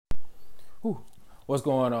Whew. What's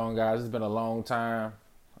going on, guys? It's been a long time.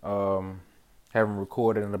 Haven't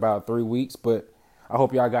recorded in about 3 weeks, but I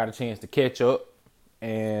hope y'all got a chance to catch up.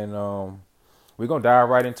 And we're gonna dive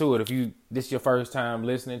right into it. If this is your first time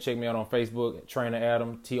listening, check me out on Facebook, Trainer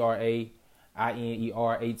Adam, TraineraTom.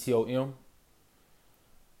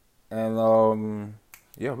 And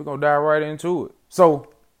yeah, we're gonna dive right into it.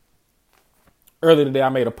 So earlier today, I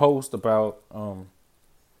made a post about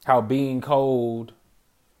how being cold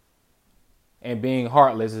and being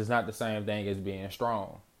heartless is not the same thing as being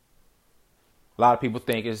strong. A lot of people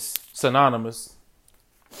think it's synonymous,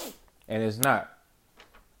 and it's not.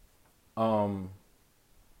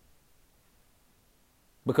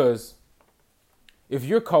 Because if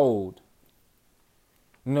you're cold,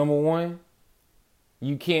 number one,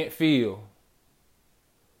 you can't feel.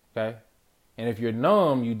 Okay? And if you're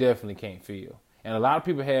numb, you definitely can't feel. And a lot of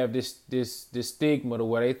people have this stigma to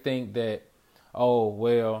where they think that, oh,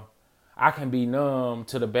 well, I can be numb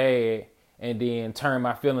to the bad and then turn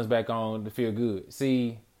my feelings back on to feel good.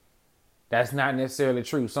 See, that's not necessarily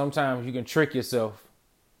true. Sometimes you can trick yourself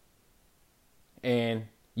and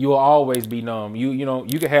you will always be numb.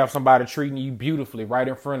 You can have somebody treating you beautifully right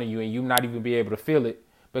in front of you and you not even be able to feel it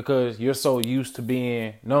because you're so used to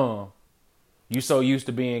being numb. You're so used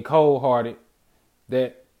to being cold-hearted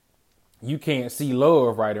that you can't see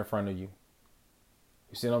love right in front of you.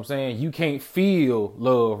 You see what I'm saying? You can't feel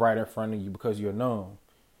love right in front of you because you're numb.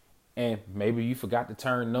 And maybe you forgot to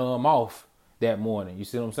turn numb off that morning. You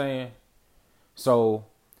see what I'm saying? So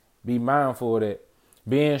be mindful of that.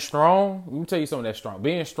 Being strong, let me tell you something that's strong.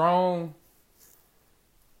 Being strong,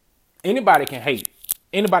 anybody can hate.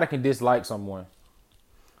 Anybody can dislike someone.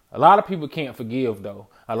 A lot of people can't forgive, though.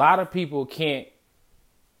 A lot of people can't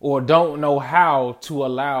or don't know how to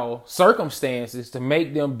allow circumstances to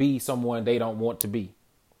make them be someone they don't want to be.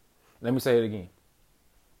 Let me say it again.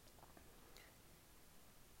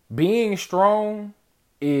 Being strong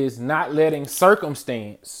is not letting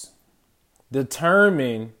circumstance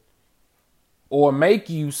determine or make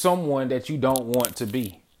you someone that you don't want to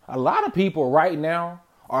be. A lot of people right now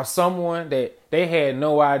are someone that they had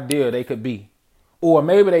no idea they could be. Or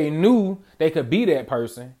maybe they knew they could be that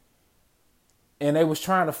person and they was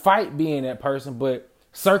trying to fight being that person, but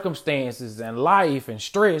circumstances and life and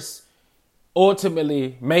stress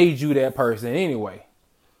ultimately made you that person anyway.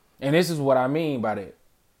 And this is what I mean by that.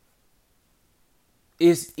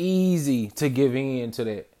 It's easy to give in to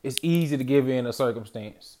that. It's easy to give in to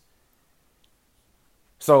circumstance.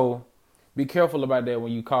 So be careful about that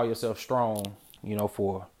when you call yourself strong,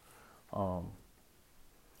 for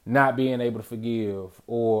not being able to forgive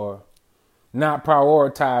or not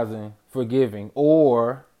prioritizing forgiving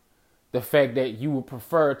or the fact that you would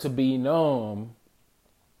prefer to be numb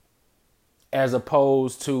as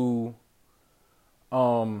opposed to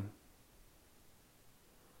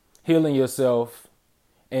healing yourself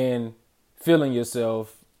and feeling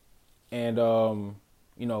yourself and,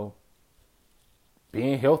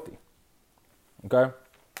 being healthy. Okay.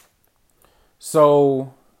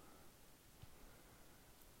 So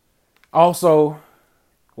also,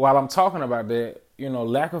 while I'm talking about that,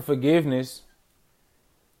 lack of forgiveness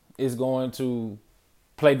is going to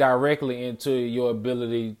play directly into your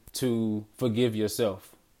ability to forgive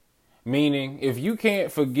yourself. Meaning, if you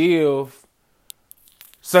can't forgive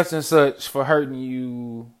such and such for hurting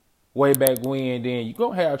you way back when, then you're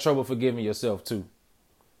going to have trouble forgiving yourself too.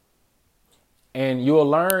 And you'll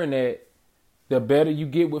learn that the better you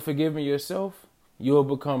get with forgiving yourself, you'll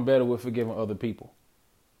become better with forgiving other people.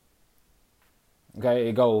 Okay,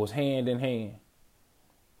 it goes hand in hand.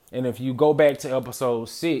 And if you go back to episode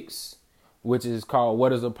 6, which is called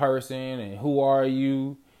What is a Person and Who Are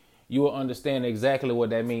You, you will understand exactly what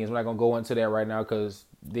that means. I'm not going to go into that right now because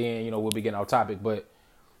then, we'll be getting off topic. But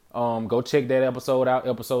go check that episode out,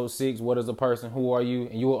 episode 6, What is a Person, Who Are You?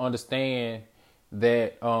 And you will understand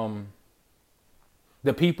that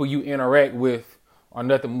the people you interact with are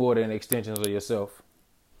nothing more than extensions of yourself.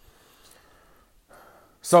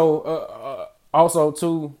 So also,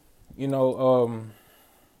 too,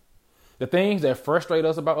 the things that frustrate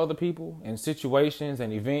us about other people and situations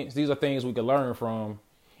and events, these are things we can learn from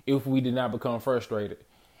if we did not become frustrated.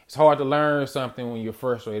 It's hard to learn something when you're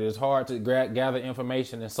frustrated. It's hard to gather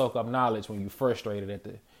information and soak up knowledge when you're frustrated at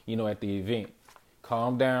the event.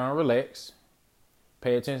 Calm down, relax,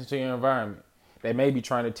 pay attention to your environment. They may be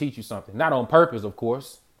trying to teach you something, not on purpose, of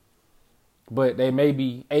course, but they may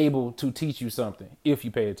be able to teach you something if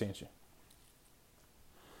you pay attention.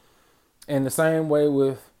 And the same way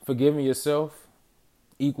with forgiving yourself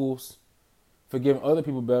equals forgiving other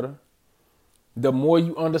people better. The more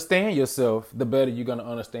you understand yourself, the better you're going to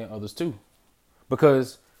understand others too.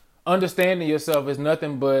 Because Understanding yourself is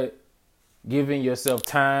nothing but giving yourself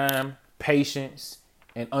time, patience,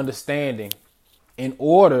 and understanding in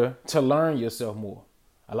order to learn yourself more.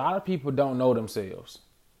 A lot of people don't know themselves.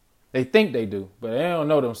 They think they do, but they don't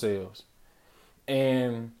know themselves.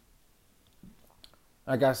 And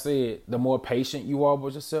like I said, the more patient you are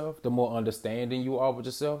with yourself, the more understanding you are with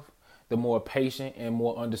yourself, the more patient and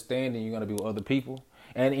more understanding you're going to be with other people.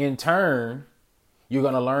 And in turn, you're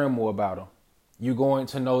going to learn more about them. You're going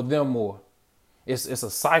to know them more. It's a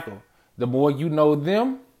cycle. The more you know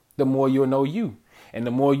them, the more you'll know you. And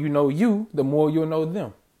the more you know you, the more you'll know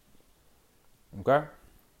them. Okay?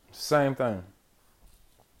 Same thing.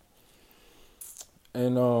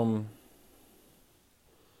 And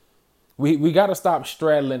we got to stop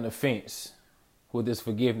straddling the fence with this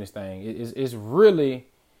forgiveness thing. It's really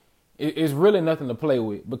nothing to play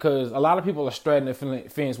with, because a lot of people are straddling the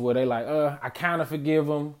fence where they like, I kind of forgive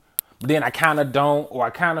them, but then I kind of don't, or I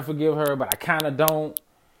kind of forgive her, but I kind of don't.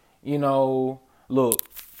 You know, look,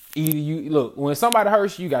 when somebody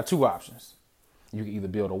hurts you, you got two options. You can either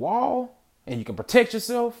build a wall and you can protect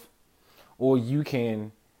yourself, or you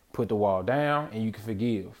can put the wall down and you can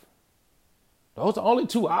forgive. Those are only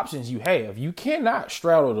two options you have. You cannot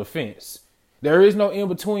straddle the fence. There is no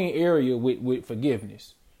in-between area with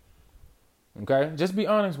forgiveness. Okay? Just be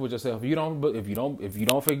honest with yourself. If you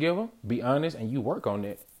don't forgive them, be honest and you work on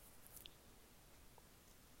that.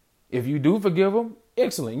 If you do forgive them,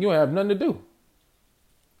 excellent. You don't have nothing to do.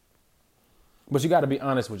 But you got to be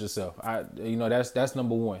honest with yourself. That's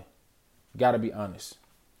number one. You got to be honest.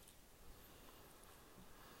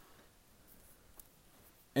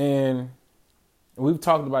 And we've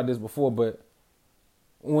talked about this before, but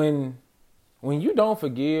when you don't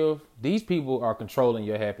forgive, these people are controlling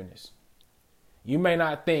your happiness. You may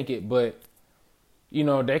not think it, but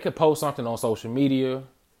they could post something on social media,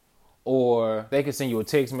 or they could send you a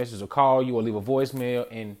text message or call you or leave a voicemail,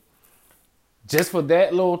 and just for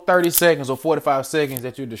that little 30 seconds or 45 seconds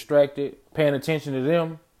that you're distracted, paying attention to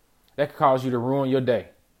them, that could cause you to ruin your day.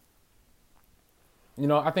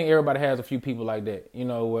 I think everybody has a few people like that,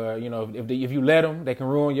 where, if you let them, they can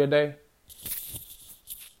ruin your day.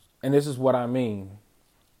 And this is what I mean.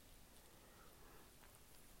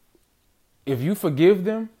 If you forgive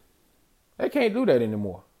them, they can't do that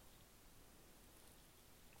anymore.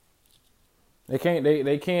 They can't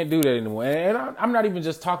do that anymore. And I'm not even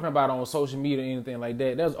just talking about on social media or anything like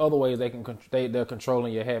that. There's other ways they're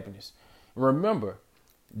controlling your happiness. Remember,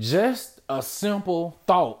 just a simple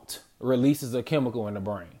thought releases a chemical in the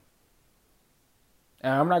brain.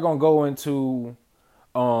 And I'm not going to go into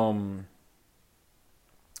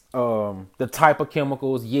the type of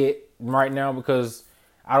chemicals yet right now, because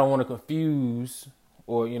I don't want to confuse,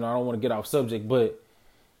 or I don't want to get off subject, but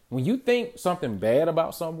when you think something bad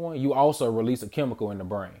about someone, you also release a chemical in the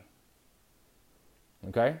brain.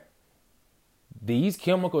 Okay? These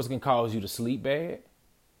chemicals can cause you to sleep bad.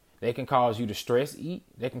 They can cause you to stress eat.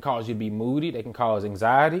 They can cause you to be moody. They can cause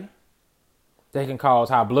anxiety. They can cause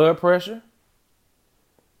high blood pressure.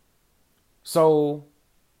 So,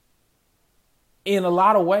 in a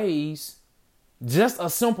lot of ways, just a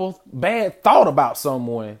simple bad thought about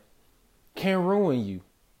someone can ruin you,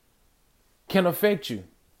 can affect you.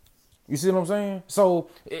 You see what I'm saying? So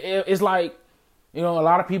it's like, a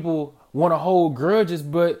lot of people want to hold grudges,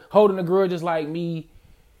 but holding a grudge is like me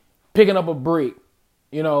picking up a brick,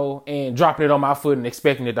 and dropping it on my foot and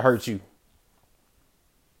expecting it to hurt you.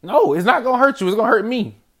 No, it's not going to hurt you. It's going to hurt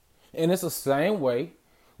me. And it's the same way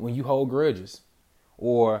when you hold grudges,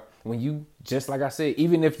 or when you, just like I said,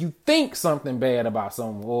 even if you think something bad about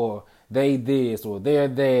someone, or they this or they're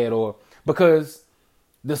that, or because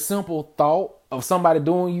the simple thought of somebody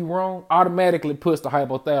doing you wrong automatically puts the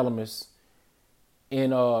hypothalamus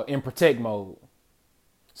in protect mode.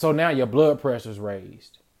 So now your blood pressure is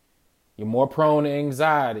raised. You're more prone to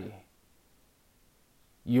anxiety.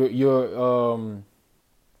 Your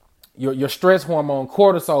stress hormone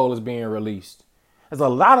cortisol is being released. There's a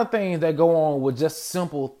lot of things that go on with just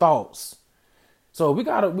simple thoughts. So we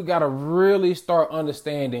gotta really start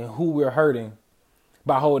understanding who we're hurting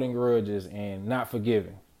by holding grudges and not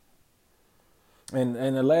forgiving. And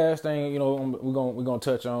the last thing, we're gonna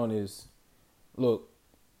touch on is, look,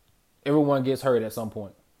 everyone gets hurt at some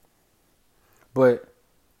point.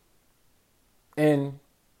 And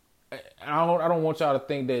I don't want y'all to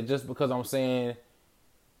think that just because I'm saying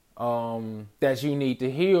that you need to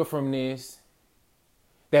heal from this,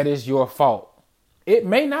 that is your fault. It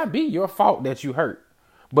may not be your fault that you hurt,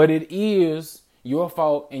 but it is your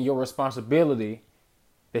fault and your responsibility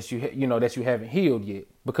that you haven't healed yet,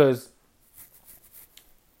 because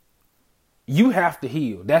You have to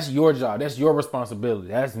heal. That's your job. That's your responsibility.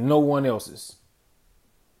 That's no one else's.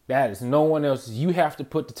 That is no one else's. You have to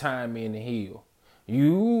put the time in to heal.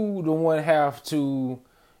 You the one have to,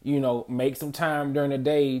 make some time during the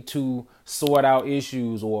day to sort out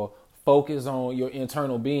issues or focus on your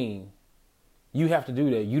internal being. You have to do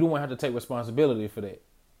that. You don't have to take responsibility for that.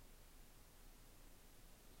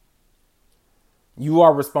 You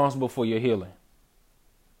are responsible for your healing.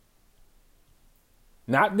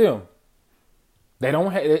 Not them. They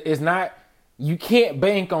don't have, it's not, you can't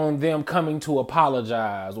bank on them coming to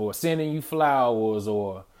apologize or sending you flowers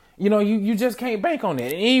or, you just can't bank on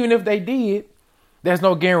that. And even if they did, there's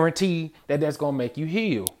no guarantee that that's going to make you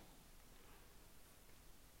heal.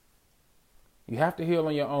 You have to heal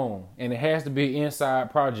on your own, and it has to be an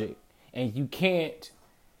inside project. And you can't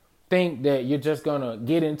think that you're just going to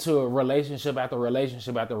get into a relationship after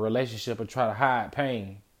relationship after relationship and try to hide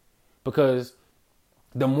pain. Because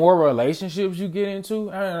the more relationships you get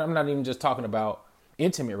into, I'm not even just talking about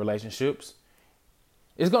intimate relationships,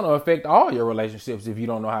 it's going to affect all your relationships if you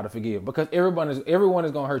don't know how to forgive. Because everyone is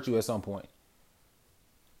going to hurt you at some point.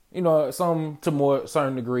 Some to more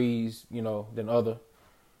certain degrees, than others,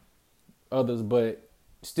 but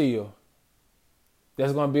still,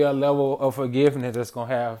 there's going to be a level of forgiveness that's going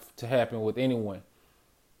to have to happen with anyone.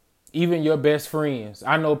 Even your best friends.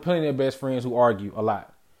 I know plenty of best friends who argue a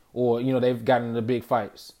lot, or, they've gotten into big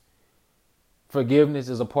fights. Forgiveness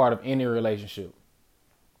is a part of any relationship.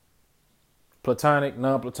 Platonic,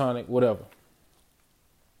 non-platonic, whatever.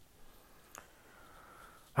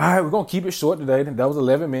 All right, we're going to keep it short today. That was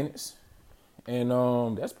 11 minutes. And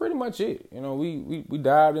that's pretty much it. We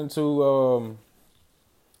dived into, a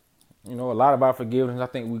lot about forgiveness. I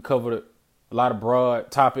think we covered a lot of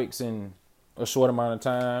broad topics in a short amount of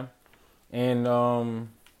time. And,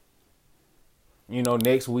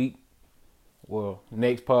 next week,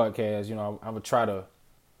 next podcast, I'm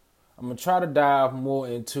gonna try to dive more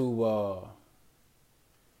into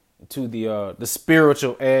the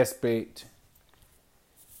spiritual aspect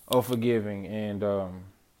of forgiving and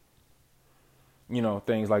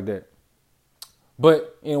things like that.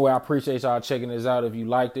 But anyway, I appreciate y'all checking this out. If you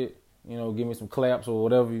liked it, give me some claps or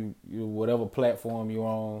whatever whatever platform you're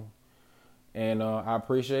on, and I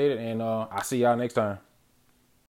appreciate it. And I'll see y'all next time.